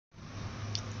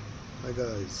Hi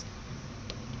guys,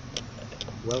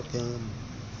 welcome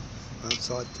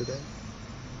outside today.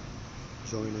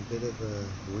 Enjoying a bit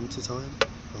of winter time.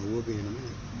 I will be in a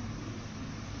minute.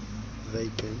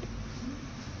 Vaping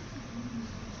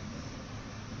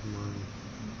my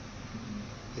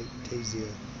Tasia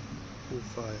full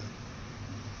fire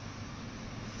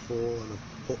 4, and I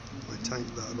put my tank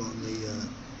that I got on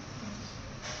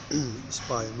the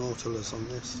Spire Nautilus on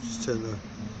this. Just turn the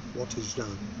wattage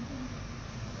down.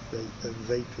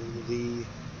 Vaping the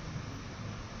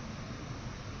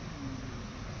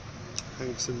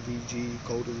Hanson VG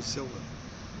Gold and Silver.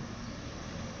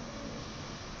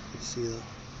 You see that?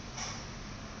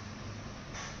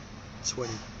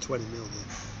 20 mil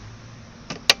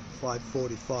there.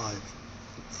 5.45.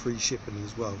 Free shipping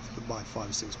as well. If you buy 5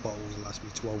 or 6 bottles, it'll last me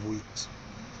 12 weeks.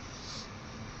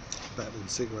 Better than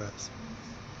cigarettes.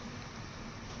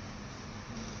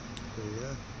 There we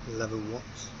go. 11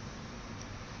 watts.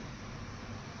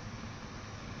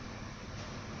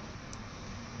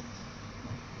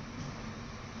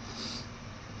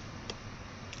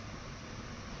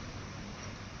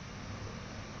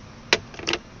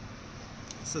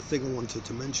 That's the thing I wanted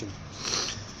to mention.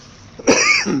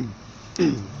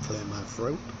 Clear my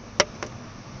throat.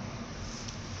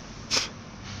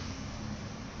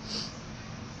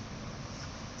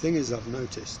 Thing is, I've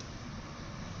noticed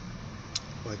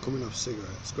by coming off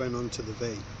cigarettes, going on to the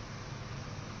vape,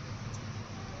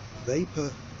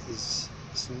 vapor is,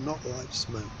 it's not like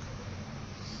smoke.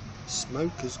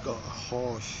 Smoke has got a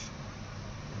harsh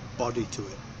body to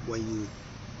it when you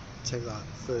take that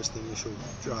first initial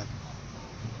drag.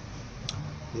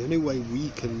 The only way we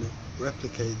can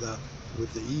replicate that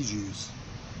with the ejuice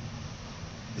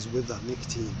is with that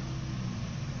nicotine,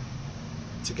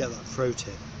 to get that throat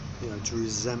hit, you know, to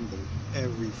resemble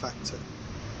every factor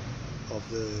of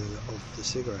the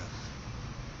cigarette,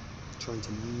 trying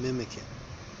to mimic it.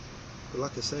 But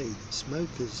like I say, smoke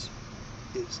it's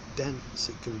dense,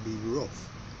 it can be rough,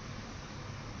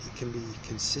 it can be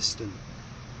consistent.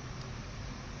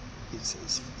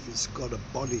 It's got a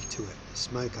body to it.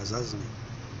 Smoke hasn't it?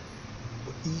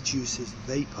 But ejuice is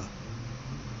vapor,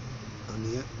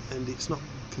 and it's not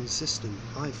consistent.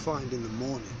 I find in the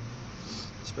morning,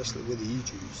 especially with the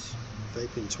ejuice,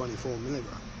 vaping 24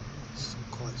 milligrams, it's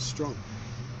quite strong.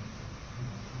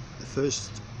 The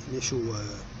first initial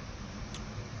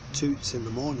toots in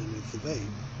the morning of the vape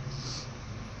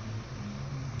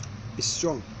is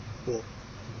strong, but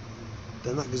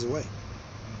then that goes away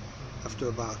after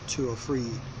about 2 or 3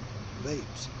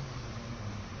 vapes.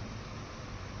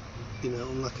 You know,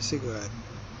 unlike a cigarette,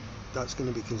 that's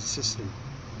going to be consistent,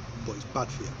 but it's bad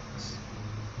for you. It's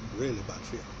really bad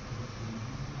for you.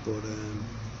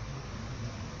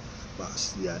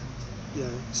 But yeah,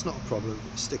 it's not a problem.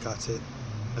 Stick at it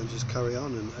and just carry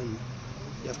on, and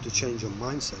you have to change your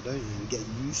mindset, don't you, and get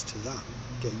used to that.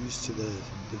 Get used to the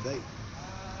vape.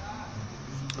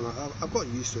 And I've got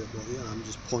used to it, but yeah, I'm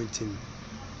just pointing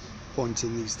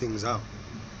these things out.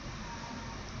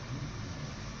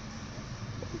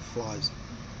 It flies.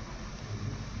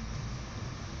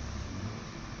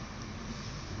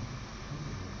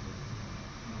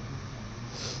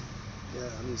 Yeah,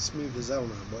 I mean, smooth as hell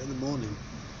now, but in the morning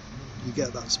you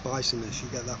get that spiciness, you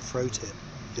get that throat hit,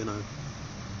 you know.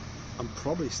 I'm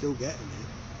probably still getting it,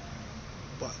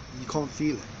 but you can't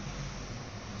feel it.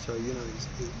 So, you know,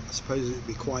 I suppose it'd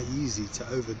be quite easy to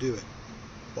overdo it,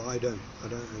 but I don't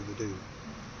overdo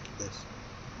this.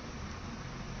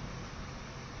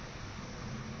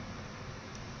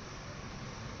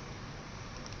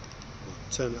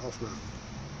 Turn it off now.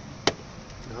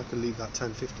 I can leave that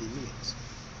 10-15 minutes.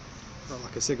 Not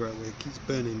like a cigarette where it keeps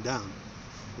burning down.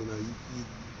 You know, you're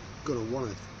gonna want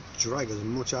to drag as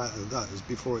much out of that as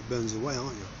before it burns away,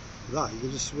 aren't you? That you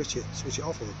can just switch it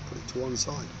off or put it to one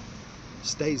side. It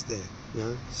stays there, you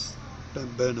know.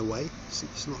 Don't burn away.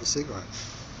 It's not a cigarette.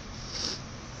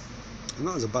 And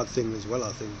that was a bad thing as well,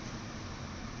 I think,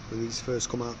 when these first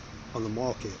come out on the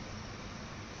market,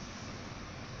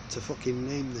 to fucking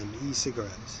name them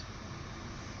e-cigarettes.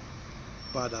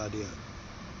 Bad idea.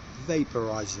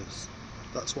 Vaporizers.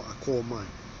 That's what I call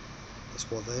mine. That's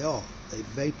what they are. They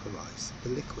vaporize the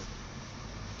liquid,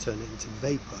 turn it into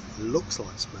vapor. It looks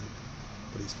like smoke,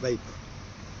 but it's vapor.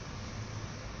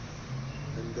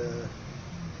 And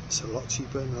it's a lot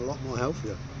cheaper and a lot more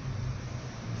healthier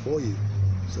for you.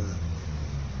 So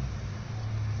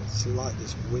it's like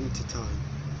this winter time.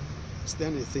 It's the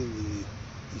only thing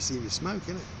you see me smoke,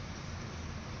 innit?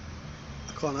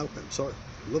 I can't help it. I'm sorry.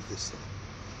 I love this stuff.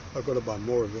 I've got to buy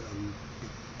more of it. I'm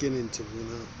beginning to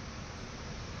run out.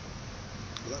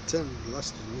 That 10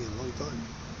 lasted me a long time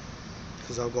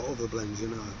because I've got other blends, you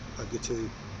know. I get to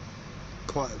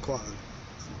quite a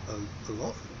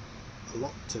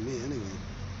lot to me anyway.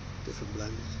 Different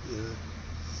blends, you know.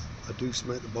 I do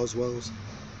smoke the Boswells,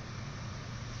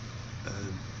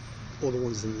 all the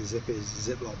ones in the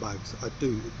Ziploc bags. I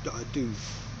do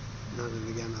now and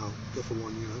again I'll go for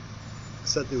one, you know. I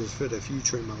said there was further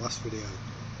future in my last video,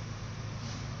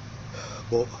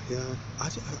 but yeah, I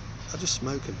just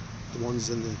smoke them, the ones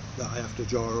in the that I have to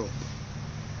jar up.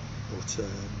 But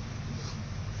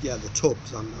yeah, the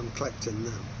tubs I'm collecting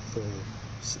them for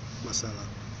my cellar.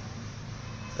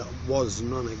 That was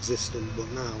non-existent, but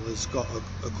now has got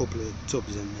a couple of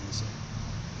tubs in there, so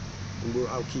and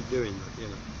I'll keep doing that, you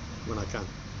know, when I can.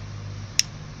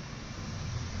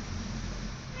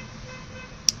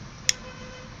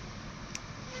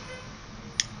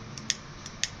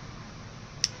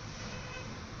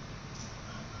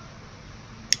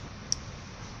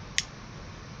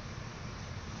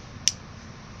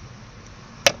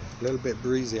 A little bit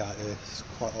breezy out here, it's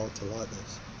quite hard to light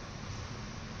this.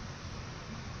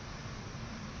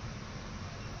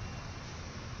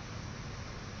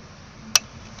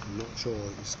 I'm not sure,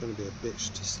 it's going to be a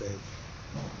bitch to stay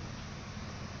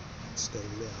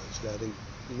lit actually. I didn't,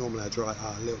 normally I dry it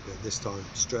out a little bit, this time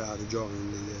straight out of the jar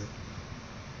in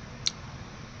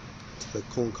the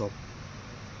corn cob,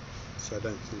 so I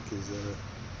don't think he's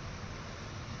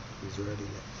ready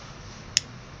yet.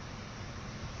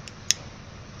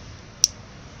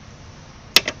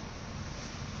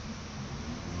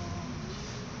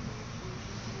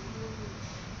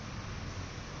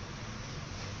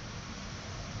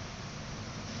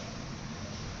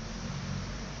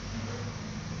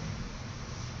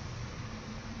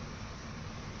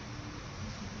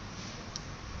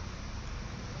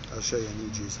 I'll show you an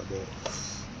ejuice I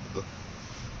bought.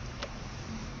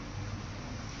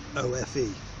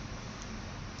 OFE.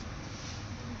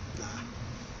 Nah.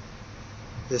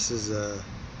 This is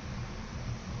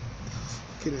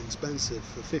fucking expensive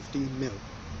for 15 mil.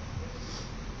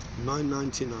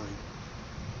 $9.99.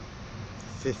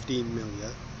 15 mil,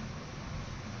 yeah.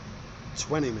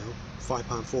 20 mil,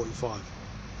 £5.45.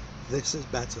 This is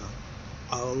better.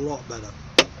 A lot better.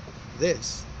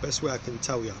 This, best way I can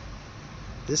tell you,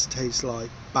 this tastes like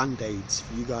band-aids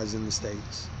for you guys in the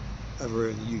States. Over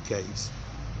in the UK's,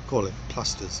 call it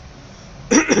plasters.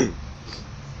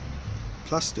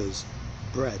 Plasters,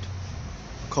 bread,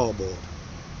 cardboard.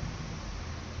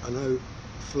 I know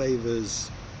flavours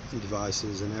and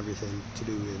devices and everything to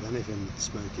do with anything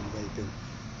smoking, vaping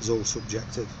is all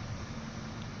subjective.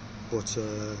 But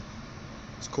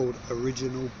it's called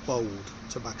Original Bold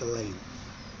Tobacco Lane.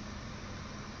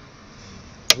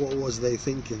 What was they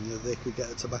thinking that they could get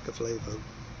a tobacco flavour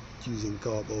using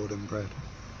cardboard and bread?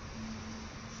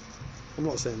 I'm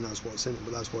not saying that's what's in it,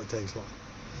 but that's what it tastes like.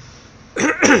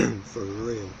 For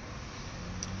real.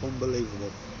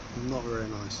 Unbelievable. Not very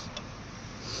nice.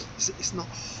 It's not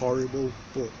horrible,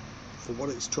 but for what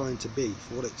it's trying to be,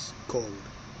 for what it's called,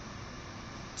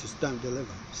 just don't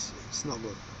deliver. It's not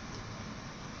good.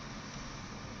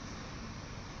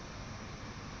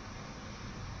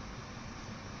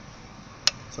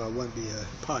 So I won't be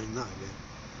buying that again.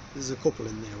 There's a couple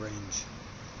in their range,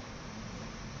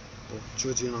 but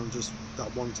judging on just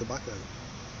that one tobacco,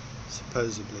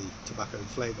 supposedly tobacco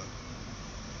flavour,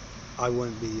 I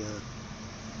won't be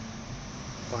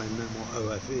buying no more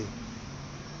OFE.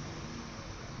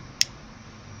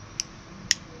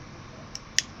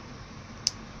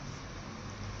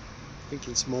 I think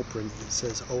in small print it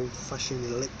says old fashioned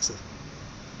elixir.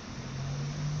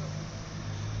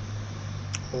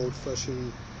 Old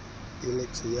fashioned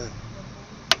elixir, yeah.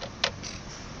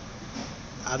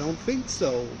 I don't think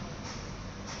so.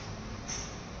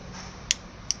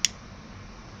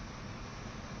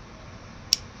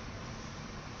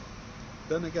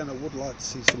 Then again, I would like to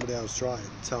see somebody else try it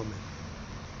and tell me.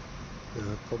 You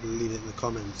know, probably leave it in the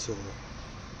comments or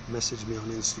message me on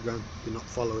Instagram. If you're not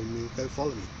following me, go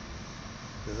follow me.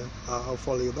 You know, I'll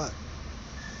follow you back.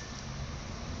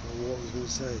 What was I going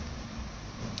to say?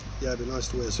 Yeah, it'd be nice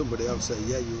to hear somebody else say,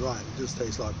 yeah, you're right, it does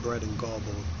taste like bread and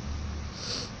cardboard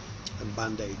and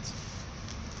band-aids.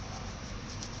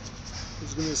 I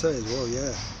was going to say as well,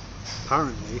 yeah,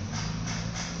 apparently,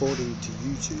 according to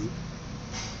YouTube,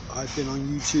 I've been on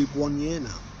YouTube 1 year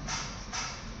now.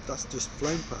 That's just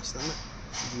flown past, hasn't it?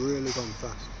 It's really gone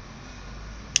fast.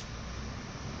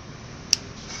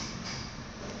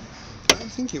 I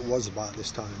think it was about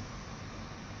this time.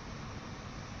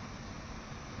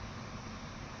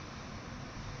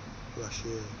 Last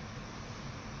year.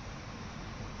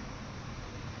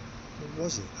 Or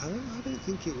was it? I don't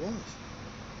think it was.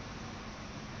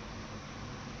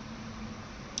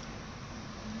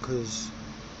 Because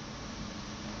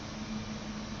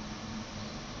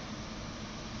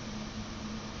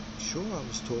sure I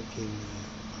was talking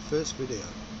my first video.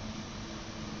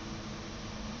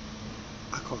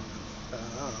 I can't remember.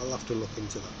 I'll have to look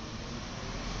into that.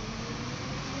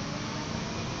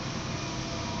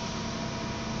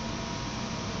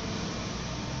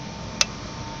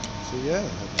 So yeah,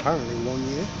 apparently 1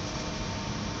 year.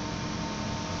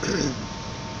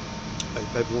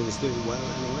 Hope everyone's doing well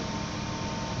anyway.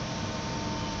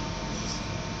 Just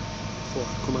thought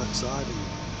I'd come outside and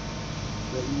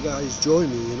let you guys join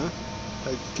me, you know.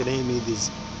 Hope you can hear me.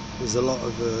 There's a lot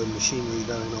of machinery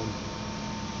going on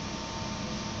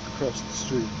across the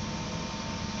street.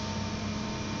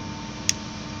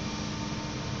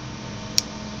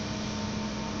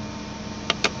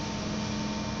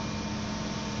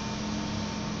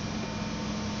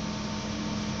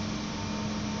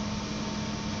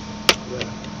 Yeah,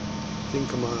 I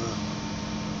think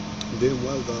I'm doing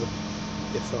well though.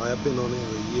 If I have been on here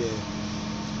a year,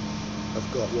 I've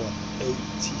got what,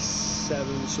 87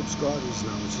 subscribers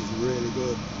now, which is really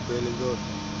good, really good.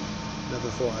 Never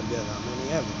thought I'd get that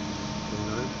many ever, you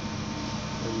know.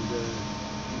 And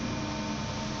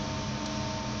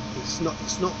it's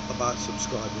not about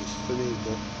subscribers for me,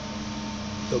 but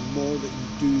the more that you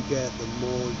do get, the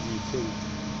more you think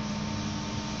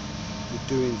you're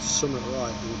doing something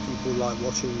right, and people like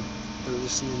watching and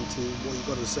listening to what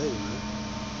you've got to say, you know.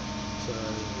 So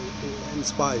it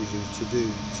inspires you to do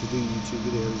YouTube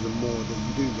videos the more that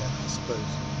you do get, I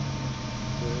suppose.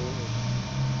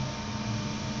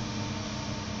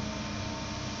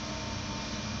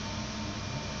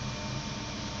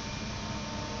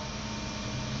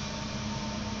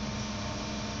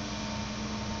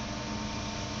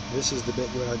 This is the bit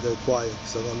where I go quiet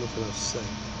because I've got nothing else to say.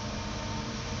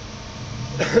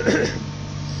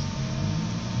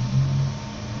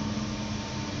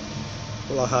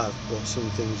 Well, I have, but some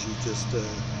things you just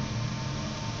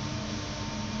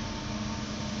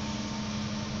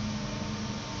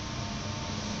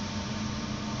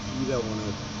you don't want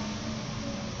to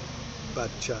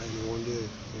bad chat anyone, do you?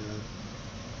 You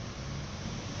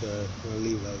know. I'll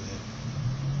leave that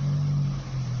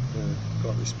there.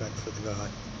 Got respect for the guy.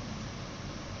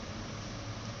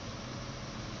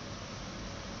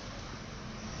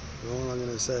 And all I'm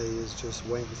going to say is just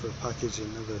waiting for a package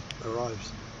and never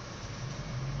arrives.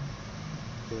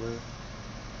 You know,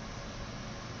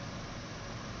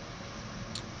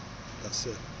 that's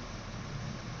it.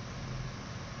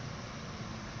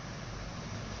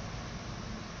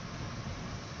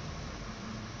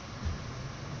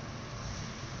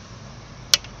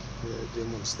 Yeah,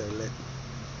 didn't want to stay late.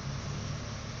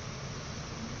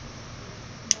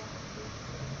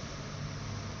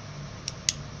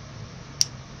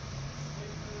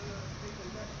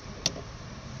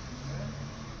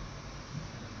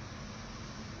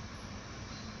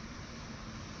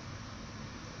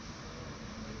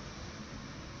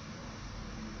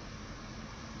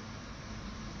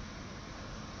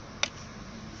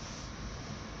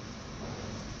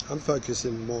 I'm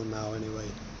focusing more now anyway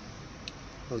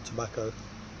on tobacco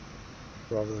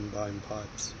rather than buying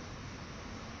pipes.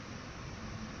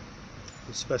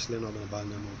 Especially not going to buy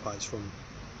no more pipes from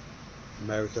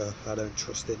America. I don't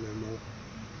trust it no more.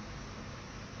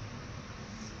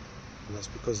 And that's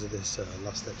because of this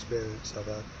last experience I've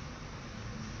had.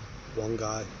 One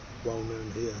guy, well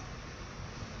known here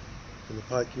in the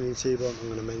pipe community, but I'm not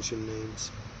going to mention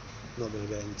names. I'm not going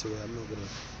to get into it. I'm not going to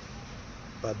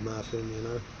badmouth him, you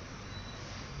know.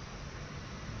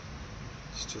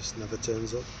 It just never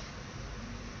turns up.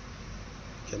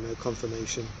 Get no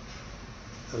confirmation,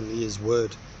 only his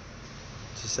word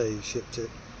to say he shipped it.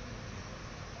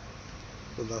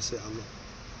 But that's it. I'm not,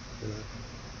 you know,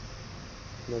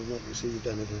 I've not received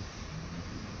anything.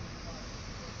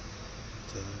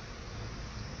 So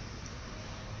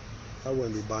I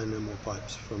won't be buying no more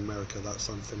pipes from America. That's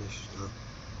unfinished now.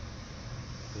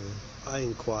 I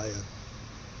inquire to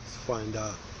find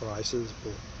out prices,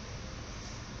 but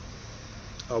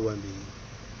I won't be.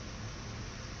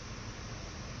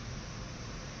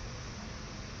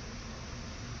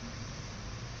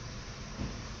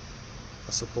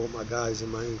 I support my guys in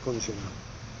my own country now.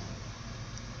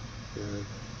 You know,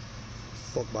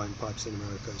 fuck buying pipes in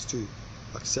America. It's too,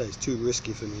 like I say, it's too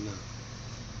risky for me now.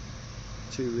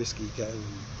 Too risky getting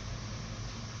them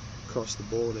across the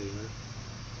border, you know.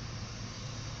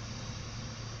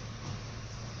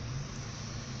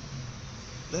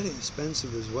 Very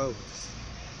expensive as well.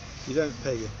 You don't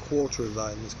pay a quarter of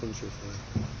that in this country for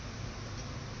it.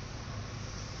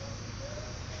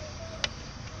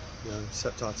 You know,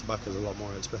 except our tobacco is a lot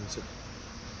more expensive.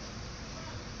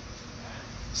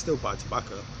 Still buy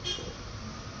tobacco, but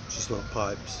just not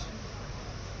pipes.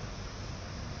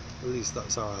 At least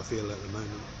that's how I feel at the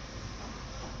moment.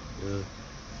 Yeah.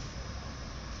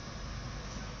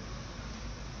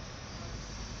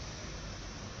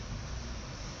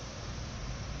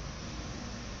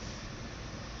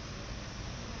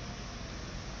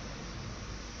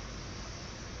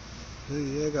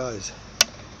 Yeah, guys.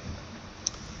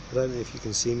 I don't know if you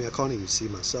can see me. I can't even see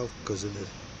myself because of the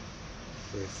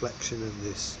reflection of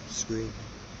this screen.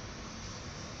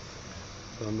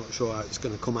 So I'm not sure how it's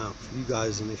going to come out for you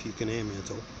guys and if you can hear me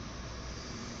at all.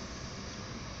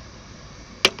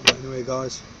 But anyway,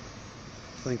 guys,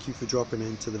 thank you for dropping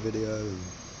into the video, and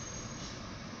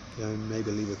you know,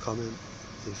 maybe leave a comment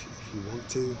if you want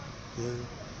to. You know,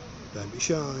 don't be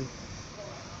shy.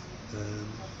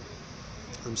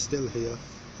 I'm still here.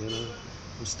 You know,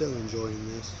 I'm still enjoying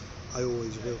this. I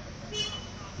always will.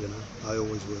 You know, I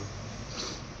always will.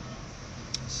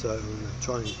 So I'm going to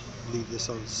try and leave this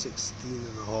on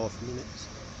 16.5 minutes.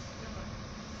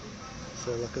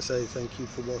 So like I say, thank you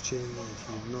for watching. If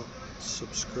you've not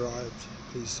subscribed,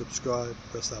 please subscribe,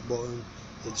 press that button,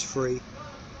 it's free.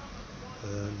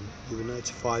 You'll be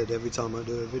notified every time I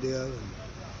do a video and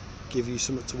give you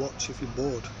something to watch if you're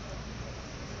bored.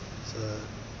 So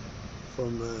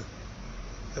from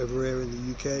over here in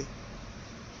the UK,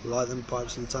 light them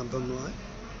pipes and tamp them light.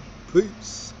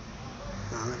 Peace.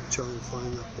 Now let me try and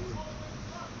find that button.